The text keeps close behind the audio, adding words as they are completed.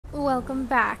Welcome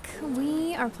back.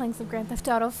 We are playing some Grand Theft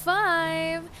Auto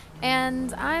 5,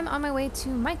 and I'm on my way to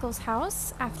Michael's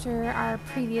house after our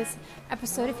previous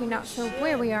episode. If you're not sure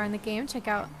where we are in the game, check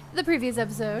out the previous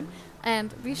episode,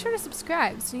 and be sure to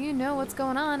subscribe so you know what's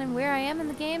going on and where I am in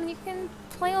the game, and you can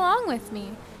play along with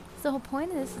me. That's the whole point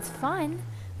of this. It's fun.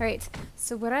 Alright,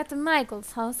 so we're at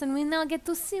Michael's house, and we now get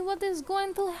to see what is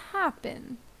going to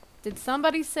happen. Did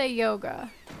somebody say yoga?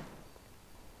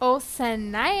 Oh,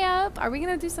 Sanayap! Are we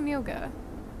gonna do some yoga?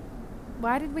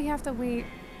 Why did we have to wait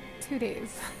 2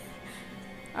 days?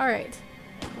 Alright.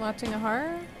 Watching a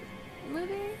horror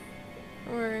movie?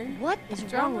 Or what is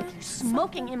wrong with you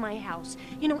smoking in my house?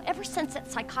 You know, ever since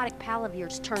that psychotic pal of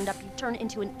yours turned up, you turned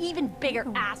into an even bigger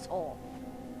asshole.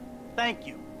 Thank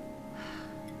you.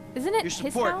 Isn't it Your his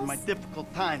support house? in my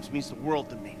difficult times means the world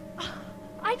to me.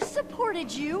 I've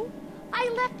supported you. I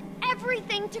left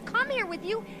everything to come here with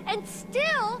you, and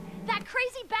still, that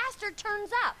crazy bastard turns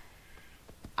up.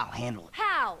 I'll handle it.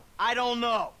 How? I don't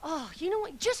know. Oh, you know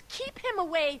what? Just keep him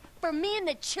away from me and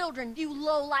the children, you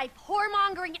low-life,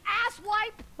 whoremongering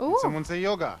asswipe. Ooh, Someone say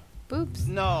yoga. boobs.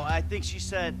 No, I think she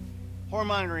said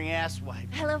whoremongering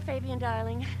asswipe. Hello, Fabian,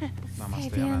 darling. Namaste,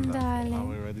 Fabian, Amanda. darling. Are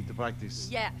we ready to practice?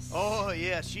 Yes. Oh,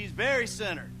 yeah, she's very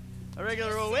centered. A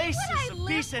regular oasis What I of live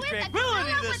peace and with, a tranquility,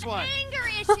 gorilla this with one. anger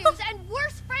issues and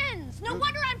worse friends. No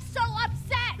wonder I'm so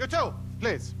upset. You too,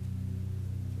 please.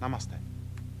 Namaste.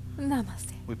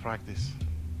 Namaste. We practice.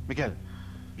 Miguel,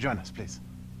 join us, please.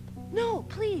 No,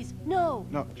 please, no.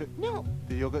 No, No.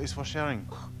 the yoga is for sharing.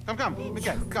 Come,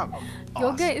 Miguel, come.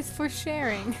 Yoga is for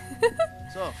sharing.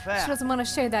 So She fast. doesn't want to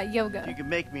share that If you yoga. can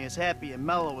make me as happy and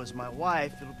mellow as my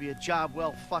wife, it'll be a job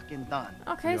well fucking done.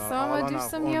 Okay, We so are I'm all gonna on do our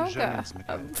some own yoga. journeys,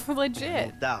 Miguel.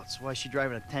 Legit. No doubts. Why is she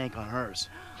driving a tank on hers?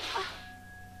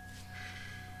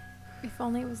 If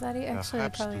only it was that easy. Actually, it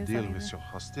Perhaps probably to is deal that with easy. your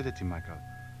hostility, Michael.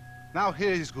 Now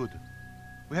here is good.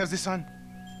 We have the sun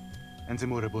and the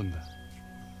moribunda.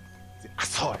 The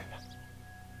asshole.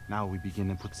 Now we begin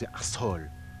and put the asshole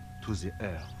to the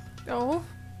earth. Oh,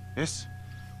 Yes?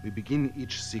 We begin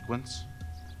each sequence.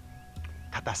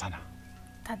 Tadasana.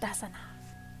 Tadasana.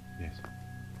 Yes.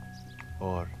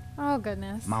 Or Oh,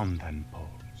 goodness. mountain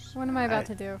pose. What am I about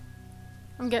to do?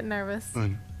 I'm getting nervous.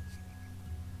 Un,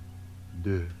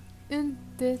 deux, Un,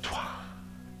 deux, trois.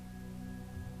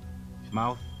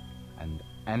 Mouth and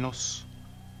anus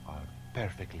are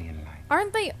perfectly in line.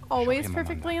 Aren't they always him,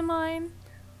 perfectly in line?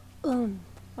 Un,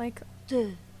 Like,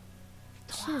 deux.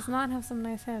 she does not have some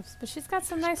nice hips, but she's got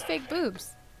some nice fake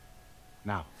boobs.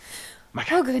 Now, Oh,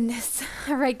 Michael. goodness.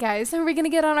 All right, guys. Are we going to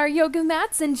get on our yoga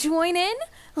mats and join in?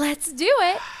 Let's do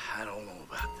it. I don't know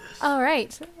about this. All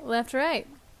right. Left, right.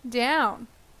 Down.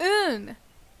 Un.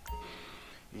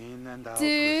 In and out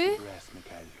Deux. with the breath,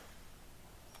 Michael.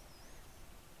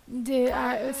 Deux.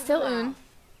 It's still un.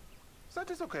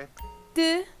 That is okay.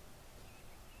 Deux.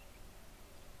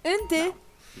 Un, deux.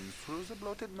 In through the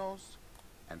bloated nose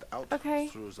and out Okay.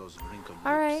 through those wrinkled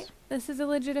All lips. right. This is a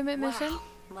legitimate mission. Wow,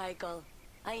 Michael,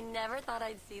 I never thought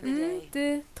I'd see the Un, day.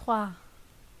 deux, trois.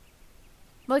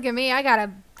 Look at me. I got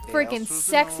a freaking through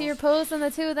the sexier nose pose than the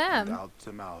two of And them. out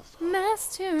the mouth.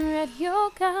 Master at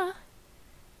yoga.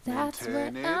 That's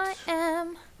Maintain what I it.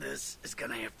 am. This is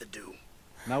gonna have to do.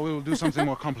 Now we will do something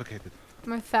more complicated.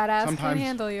 My fat ass can't Sometimes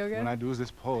handle when yoga. I do this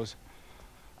pose,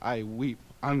 I weep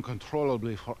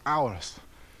uncontrollably for hours.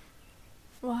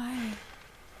 Why?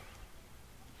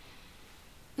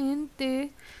 Un, deux,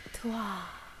 trois.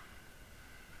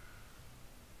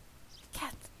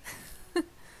 Cat.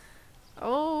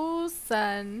 Oh,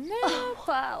 son.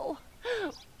 Wow.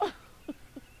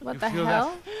 What You the feel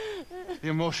hell? The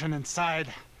emotion inside.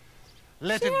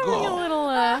 Let it Having a go. little,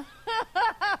 I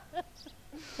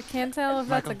can't tell if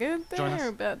that's a Michael, good join thing us. or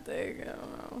a bad thing. I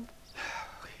don't know.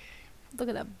 Look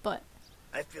at that butt.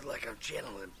 I feel like I'm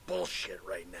channeling bullshit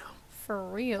right now. For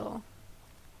real.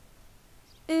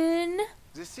 Un.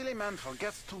 The silly man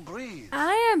forgets to breathe.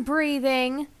 I am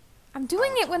breathing. I'm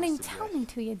doing Out it when with you the tell breath. me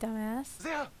to, you dumbass.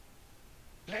 There.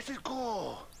 Let it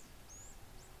go.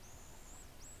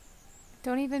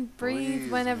 Don't even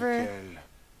breathe whenever. Michael.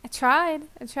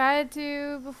 I tried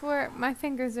to before. My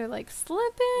fingers are like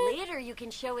slipping. Later, you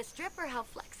can show a stripper how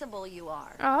flexible you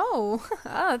are. Oh,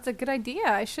 that's a good idea.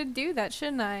 I should do that,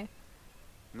 shouldn't I?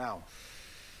 Now,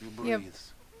 you breathe. Yep.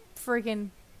 Friggin'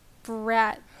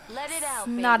 brat, Let it out,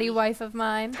 naughty baby. wife of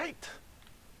mine. Tight.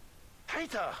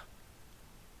 Tighter.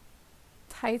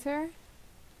 Tighter.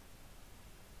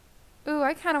 Ooh,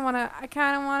 I kind of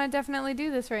wanna definitely do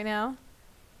this right now.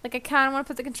 Like I kind of want to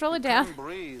put the controller You down, can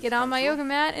breathe, get on my can't you? yoga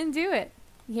mat, and do it.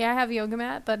 Yeah, I have a yoga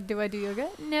mat, but do I do yoga?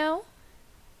 No.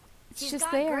 It's He's just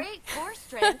got there. great core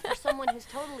strength for someone who's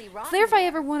totally rotten. It's there if I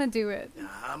ever want to do it. Nah,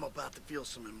 I'm about to feel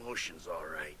some emotions, all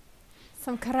right.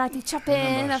 Some karate chopping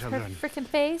Remember, of her children. freaking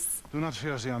face. Do not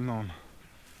fear the unknown.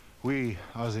 We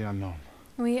are the unknown.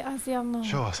 We are the unknown.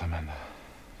 Show us, Amanda.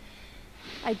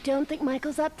 I don't think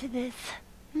Michael's up to this.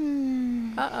 Let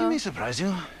Uh-oh. me surprise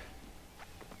you.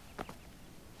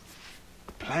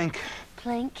 Plank.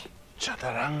 Plank.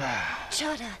 Chaturanga.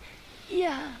 Chota.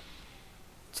 Yeah.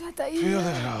 Feel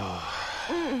the flow.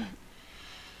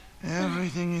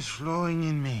 Everything is flowing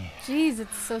in me. Jeez,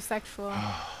 it's so sexual.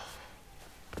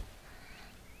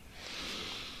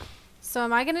 So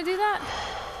am I gonna do that?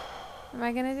 Am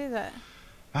I gonna do that?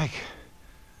 Mike,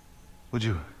 would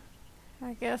you?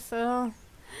 I guess so.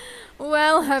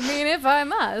 Well, I mean, if I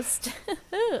must.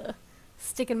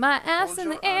 Sticking my ass in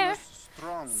the air.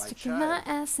 Sticking my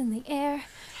ass in the air.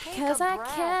 Take Because a I breath.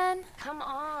 can. Come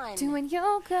on. Doing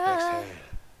yoga. Exhale.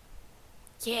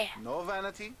 Yeah. No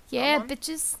vanity. Yeah, Come on.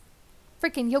 bitches.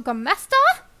 Freaking yoga master?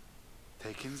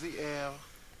 Take in the air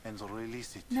and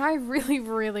release it. Now I really,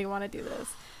 really want to do this.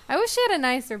 I wish she had a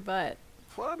nicer butt.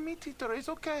 For a meat eater, it's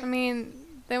okay. I mean,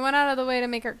 they went out of the way to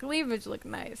make her cleavage look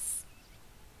nice.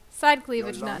 Side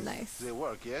cleavage, Your not lungs, nice. They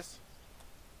work, yes?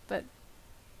 But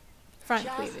front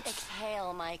Just cleavage.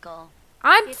 exhale, Michael.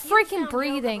 I'm If you freaking found yoga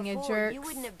breathing, you before, jerks. You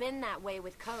wouldn't have been that way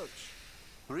with Coach.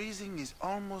 Breathing is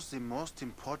almost the most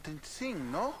important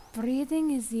thing, no?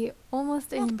 Breathing is the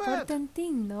almost Not bad. important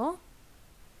thing, no?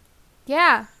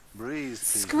 Yeah. Breathe. please,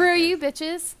 Screw Mike. you,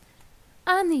 bitches.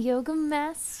 I'm the yoga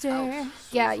master. Ouch.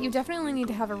 Yeah, So you definitely need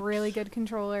to have a wrinkle really lips. good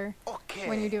controller Okay.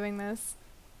 when you're doing this.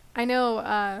 I know,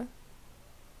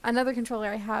 another controller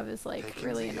I have is like Take in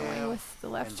really the annoying air with the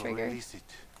left and trigger. release it.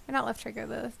 Or not left trigger,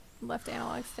 the left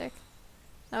analog stick.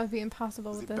 That would be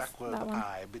impossible with The this, backward that one.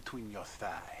 eye between your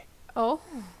thigh. Oh.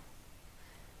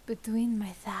 Between my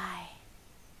thigh.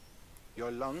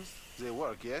 Your lungs, they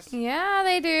work, yes? Yeah,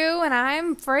 they do, and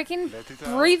I'm freaking Let it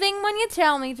out. breathing when you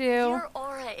tell me to. Your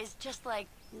aura is just like,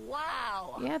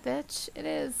 wow. Yeah, bitch, it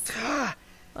is.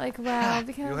 Like, wow,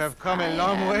 because You have come I a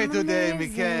long way am today,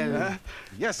 amazing. Mikael.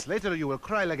 Yes, later you will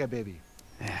cry like a baby.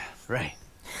 Yeah, right.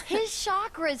 His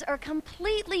chakras are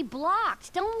completely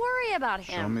blocked. Don't worry about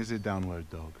Show him. me the downward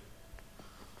dog.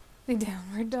 The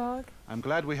downward dog. I'm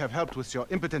glad we have helped with your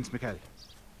impotence, Mikael.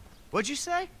 What'd you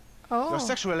say? Oh. Your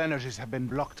sexual energies have been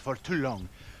blocked for too long.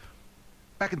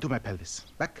 Back into my pelvis.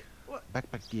 Back. What? Back,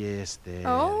 yes, there.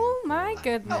 Oh you my go.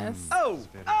 goodness. Oh!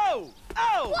 Very- Oh!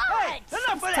 Oh! What? Hey,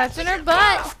 enough of that! Touching her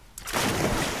butt.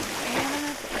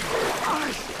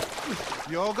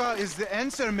 Yoga is the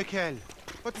answer, Mikael.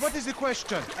 But what is the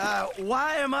question?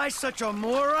 Why am I such a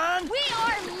moron? We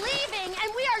are leaving,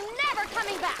 and we are never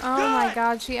coming back. Oh my Good.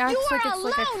 god, she acts you like are it's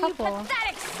alone, like a you couple.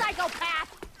 pathetic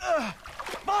psychopath.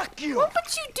 Fuck you! What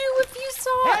would you do if you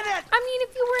saw? Hit it! I mean,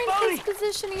 if you were in his Bodhi!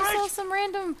 position, you saw Fresh some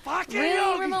random, fucking really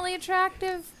yogi! remotely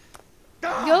attractive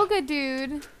Ah! yoga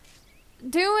dude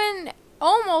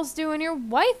almost doing your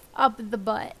wife up the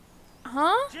butt,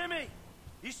 huh? Jimmy,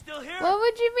 you still here? What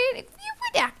would you mean? You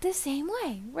would act the same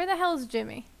way. Where the hell is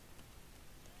Jimmy?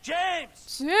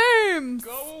 James! James.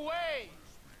 Go away!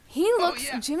 He looks.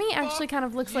 yeah, Jimmy actually fuck kind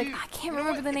of looks like you. I can't You know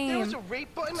remember what? the If there was name. a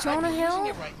rape button, Jonah I'd be Hill? using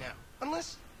it right now.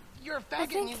 Unless you're a faggot and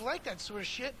think- you like that sort of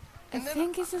shit. I And then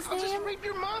think is his I'll just name. rape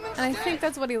your mom instead. And I think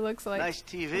that's what he looks like. Nice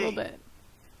A little TV. bit.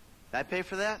 Did I pay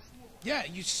for that? Yeah,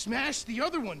 you smashed the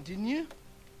other one, didn't you?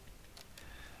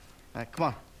 All right, come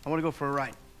on. I want to go for a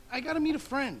ride. I gotta meet a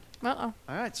friend. Uh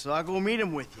All right, so I'll go meet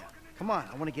him with you. Come on,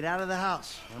 I want to get out of the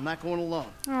house. I'm not going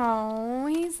alone. oh. Oh,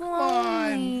 he's on.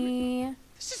 lonely.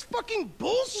 This is fucking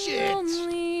bullshit!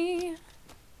 Lonely.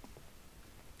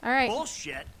 All right.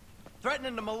 Bullshit.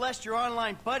 Threatening to molest your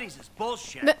online buddies is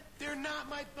bullshit. But- They're not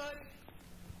my buddy.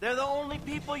 They're the only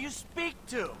people you speak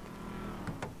to.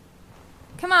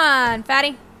 Come on,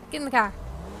 fatty. Get in the car.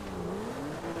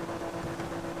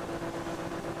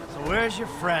 So where's your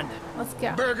friend? Let's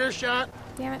go. Burger shot.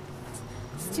 Damn it.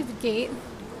 Stupid gate.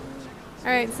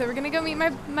 Alright, so we're gonna go meet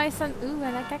my son. Ooh,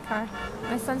 I like that car.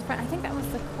 My son's friend. I think that was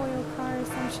the Coil car or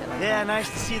some shit like Yeah, that. nice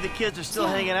to see the kids are still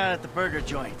Yeah. hanging out at the burger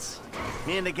joints.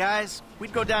 Me and the guys,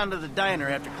 we'd go down to the diner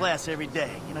after class every day.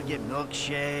 You know, get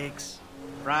milkshakes,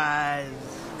 fries.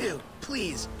 Ew,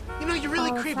 please. You know, you're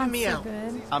really Oh, creeping sounds me so out.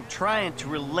 good. I'm trying to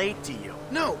relate to you.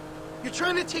 No, you're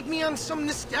trying to take me on some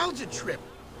nostalgia trip.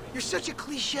 You're such a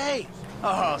cliche.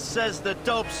 Oh, says the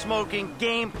dope-smoking,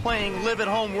 game-playing,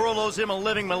 live-at-home world owes him a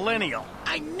living millennial.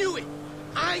 I knew it.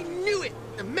 I knew it.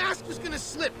 The mask was gonna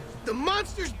slip. The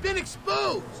monster's been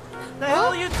exposed. The hell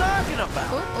are you talking about?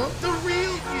 Oh, The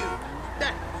real you.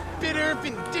 That bitter,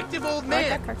 vindictive old like man.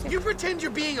 that cartoon. You pretend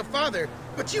you're being a father,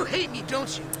 but you hate me,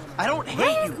 don't you? I don't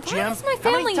hate you, Why Jim. does my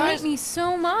How many family times- hate me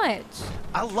so much?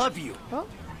 I love you. Oh,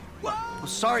 I'm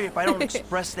sorry if I don't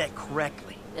express that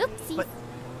correctly. oopsie. But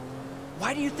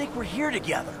why do you think we're here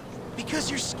together? Because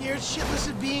you're scared shitless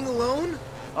of being alone?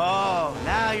 Oh,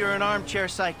 now you're an armchair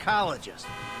psychologist.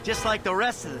 Just like the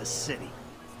rest of this city.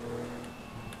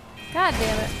 God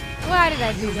damn it. Why did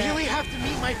I do You that? really have to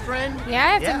meet my friend? Yeah, I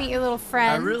have Yeah. to meet your little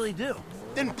friend. I really do.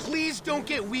 Then please don't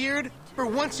get weird. For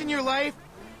once in your life,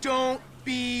 don't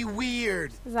be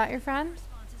weird. Is that your friend?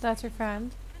 That's your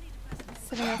friend?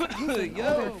 Sitting up. Who's an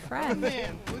older friend?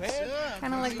 What's up?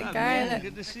 Kind of like the guy that.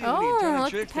 Good to see you. Oh, Turning look,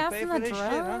 tricks to passing pay the for this shit,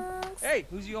 huh? drugs. Hey,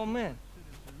 who's the old man?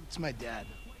 It's my dad.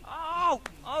 Oh,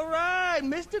 all right,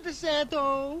 Mr.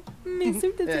 DeSanto.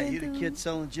 Mr. Yeah, you the kid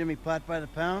selling Jimmy pot by the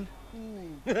pound?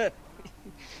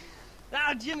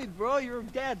 Ah, Jimmy, bro, your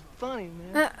dad's funny,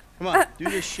 man. Come on, do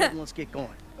this shit and let's get going.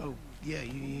 Oh, yeah,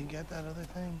 you got that other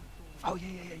thing? Oh,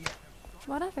 yeah.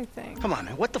 What other thing? Come on,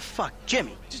 man. What the fuck?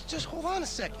 Jimmy. Just hold on a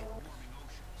second.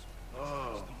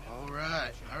 Oh, all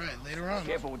right, later on.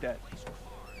 Careful with that.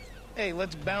 Hey,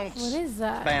 let's bounce. What is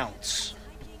that? Bounce.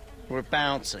 We're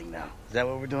bouncing now. Is that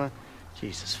what we're doing?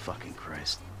 Jesus fucking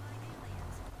Christ.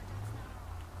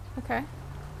 Okay.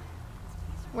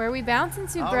 Where are we bouncing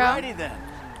to, bro? Alrighty then.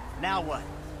 Now what?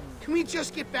 Can we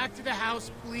just get back to the house,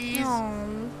 please?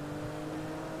 Oh.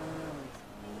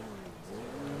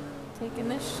 Taking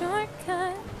the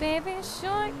shortcut, baby,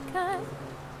 shortcut.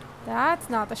 That's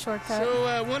not the shortcut.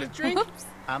 So, want a drink? Whoops.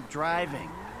 I'm driving.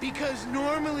 Because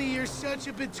normally you're such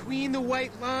a between the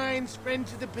white lines, friend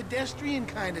to the pedestrian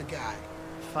kind of guy.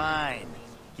 Fine.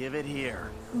 Give it here.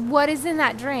 What is in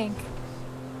that drink?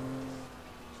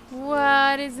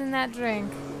 What is in that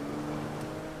drink?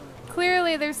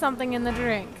 Clearly there's something in the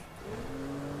drink.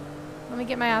 Let me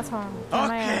get my ass home. Get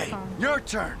my ass Okay, home. your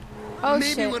turn. Oh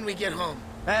Maybe shit. when we get home.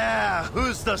 Ah,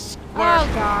 who's the square?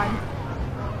 Oh god.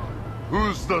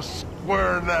 Who's the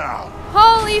square now?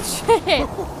 Holy shit!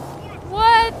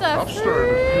 What the I'm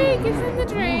starting to freak feel is in the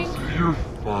drink? You're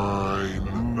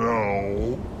fine.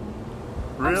 No.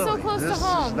 I'm so Really? close This to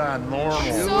home. is not normal.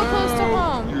 So close to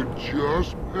home. You're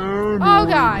just paranoid. Oh,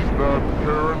 God. It's not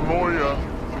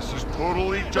paranoia. This is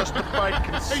totally justified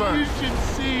consent. You should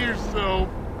see yourself.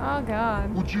 Oh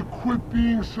god. Would you quit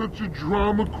being such a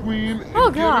drama queen and Oh,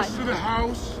 get God. us to the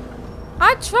house?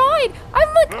 I tried!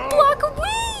 I'm like a No. block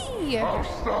away! Oh,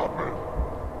 stop it.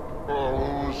 Oh,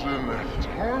 what was in there? It's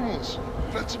harmless.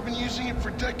 Vets have been using it for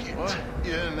decades. What?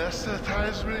 You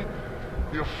anesthetize me?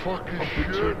 You fucking shit.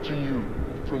 Protecting you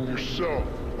from yourself.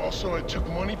 Also, I took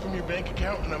money from your bank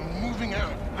account and I'm moving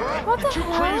out. All right? What the You're too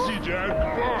hell? crazy, Dad.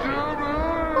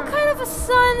 Goodbye. What kind of a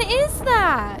son is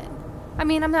that? I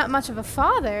mean, I'm not much of a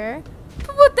father.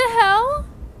 But what the hell?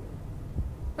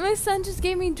 My son just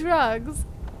gave me drugs,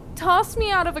 tossed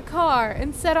me out of a car,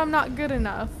 and said I'm not good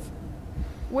enough.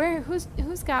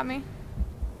 Who's got me?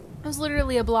 I was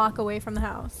literally a block away from the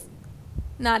house.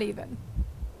 Not even.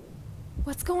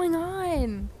 What's going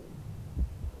on?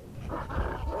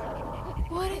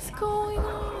 What is going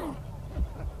on?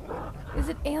 Is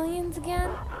it aliens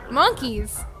again?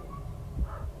 Monkeys!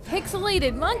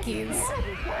 Pixelated monkeys!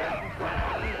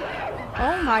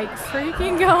 Oh my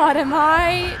freaking god, am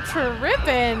I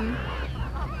tripping?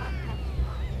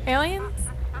 Aliens?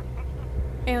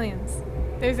 Aliens.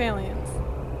 There's aliens.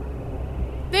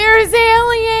 There's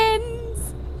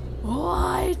aliens!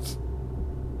 What?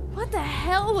 What the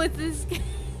hell with this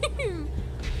game?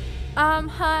 I'm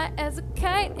high as a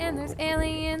kite and there's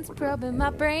aliens probing my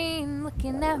brain,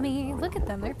 looking at me. Look at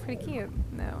them, they're pretty cute.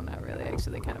 No, not really.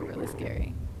 Actually, they're kind of really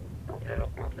scary.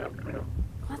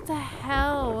 What the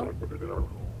hell?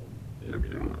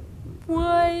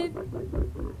 What?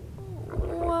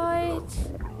 What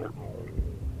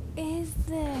is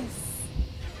this?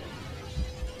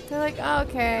 They're like, oh,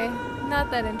 okay, not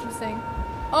that interesting.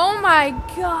 Oh my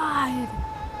god!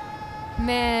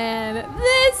 Man,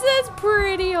 this is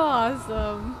pretty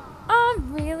awesome.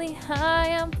 I'm really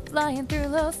high, I'm flying through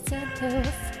Los Santos.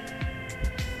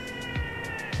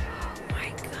 Oh my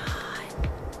god.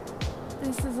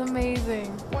 This is amazing.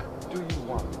 What do you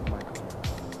want, Michael?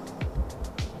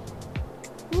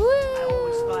 Woo! I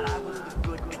always thought I was the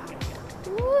good guy.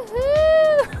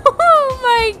 Woohoo! Oh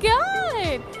my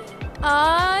god!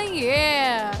 Ah,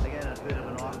 yeah! I got a bit of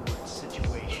an awkward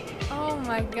situation. Oh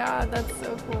my god, that's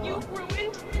so cool. You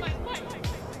ruined my life.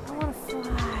 I wanna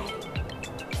fly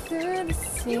through the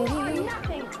city, You are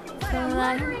nothing but a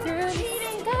flying murdering, through the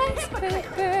cheating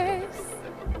skyscrapers.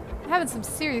 I'm having some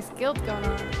serious guilt going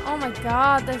on. Oh my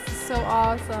god, this is so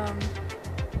awesome.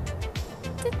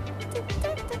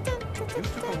 You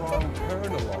took a wrong turn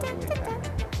along the way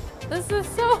back. This is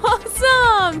so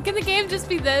awesome! Can the game just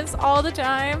be this all the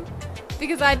time?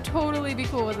 Because I'd totally be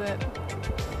cool with it.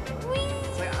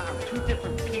 It's like two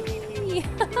different PvP.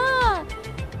 Yeah.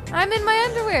 I'm in my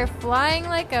underwear, flying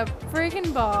like a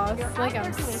freaking boss, like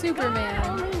I'm Superman.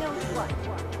 Only knows what.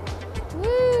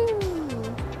 Woo!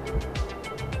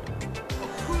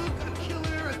 A crook, a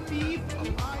killer, a thief, a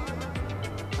liar.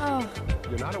 Oh,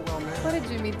 You're not a well man. what did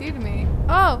Jimmy do to me?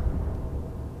 Oh!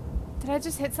 Did I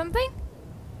just hit something?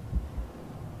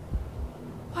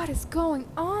 What is going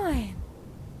on?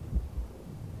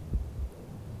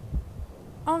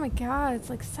 Oh my god, it's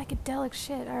like psychedelic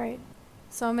shit. Alright.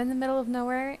 So I'm in the middle of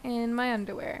nowhere in my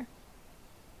underwear.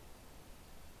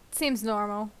 Seems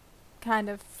normal. Kind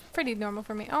of. Pretty normal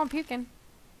for me. Oh, I'm puking.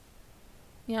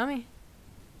 Yummy.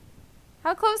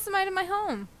 How close am I to my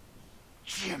home?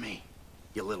 Jimmy,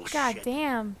 you little God shit.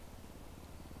 damn.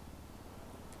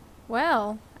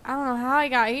 Well, I don't know how I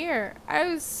got here. I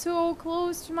was so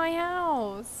close to my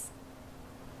house.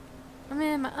 I'm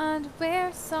in my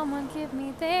underwear. Someone give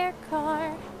me their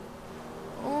car.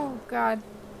 Oh, God.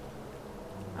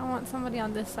 I want somebody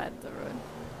on this side of the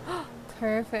road.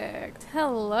 Perfect.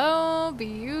 Hello,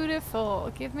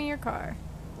 beautiful. Give me your car.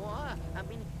 What? I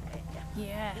mean,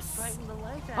 Yes. driving the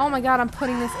life out. Oh my god, I'm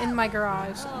putting this in my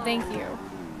garage. Thank you.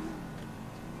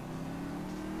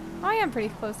 Oh, I am pretty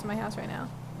close to my house right now.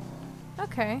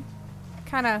 Okay.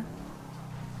 Kinda.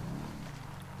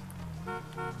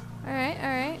 Alright,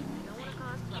 alright.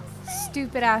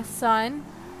 Stupid ass son.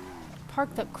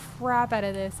 Park the crap out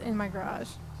of this in my garage.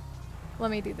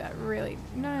 Let me do that really.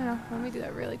 No. Let me do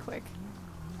that really quick.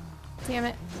 Damn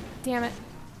it. Damn it.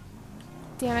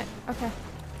 Damn it. Okay.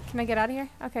 Can I get out of here?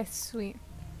 Okay, sweet.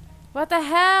 What the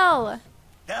hell?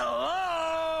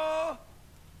 Hello?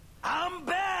 I'm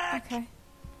back! Okay.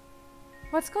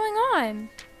 What's going on?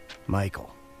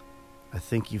 Michael, I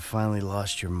think you finally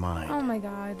lost your mind. Oh my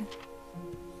god.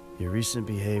 Your recent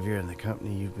behavior and the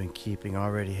company you've been keeping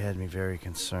already had me very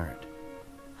concerned.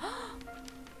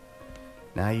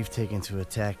 Now you've taken to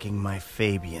attacking my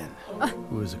Fabian,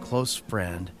 who is a close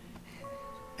friend,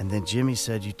 and then Jimmy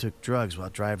said you took drugs while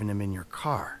driving him in your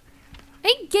car.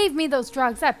 He gave me those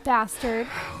drugs, that bastard.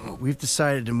 We've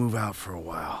decided to move out for a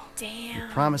while. You Damn.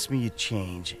 promised me you'd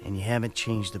change, and you haven't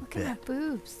changed a Look at my bit.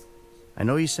 boobs. I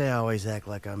know you say I always act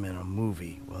like I'm in a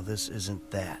movie. Well, this isn't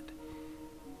that.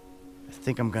 I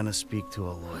think I'm gonna speak to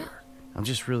a lawyer. I'm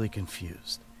just really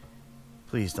confused.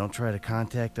 Please don't try to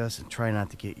contact us and try not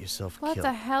to get yourself What killed.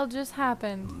 the hell just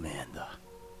happened? Amanda.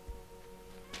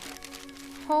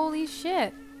 Holy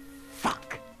shit.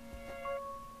 Fuck.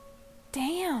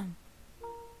 Damn.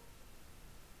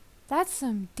 That's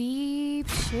some deep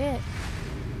shit.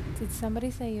 Did somebody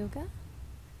say yoga?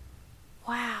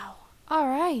 Wow.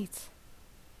 Alright.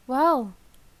 Well,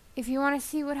 if you want to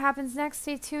see what happens next,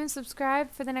 stay tuned, subscribe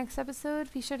for the next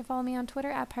episode. Be sure to follow me on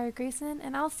Twitter at Pirate Grayson,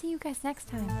 and I'll see you guys next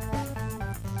time.